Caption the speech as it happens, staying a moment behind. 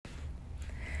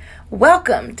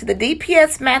Welcome to the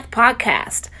DPS Math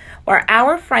Podcast, where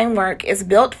our framework is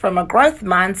built from a growth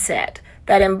mindset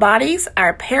that embodies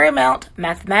our paramount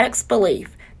mathematics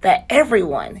belief that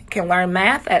everyone can learn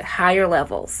math at higher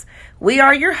levels. We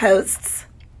are your hosts,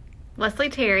 Leslie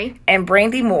Terry and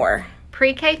Brandy Moore,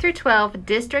 pre-K through 12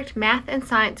 district math and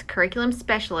science curriculum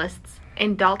specialists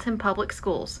in Dalton Public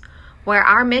Schools, where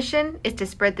our mission is to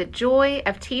spread the joy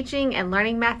of teaching and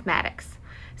learning mathematics.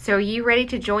 So are you ready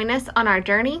to join us on our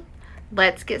journey?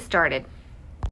 Let's get started.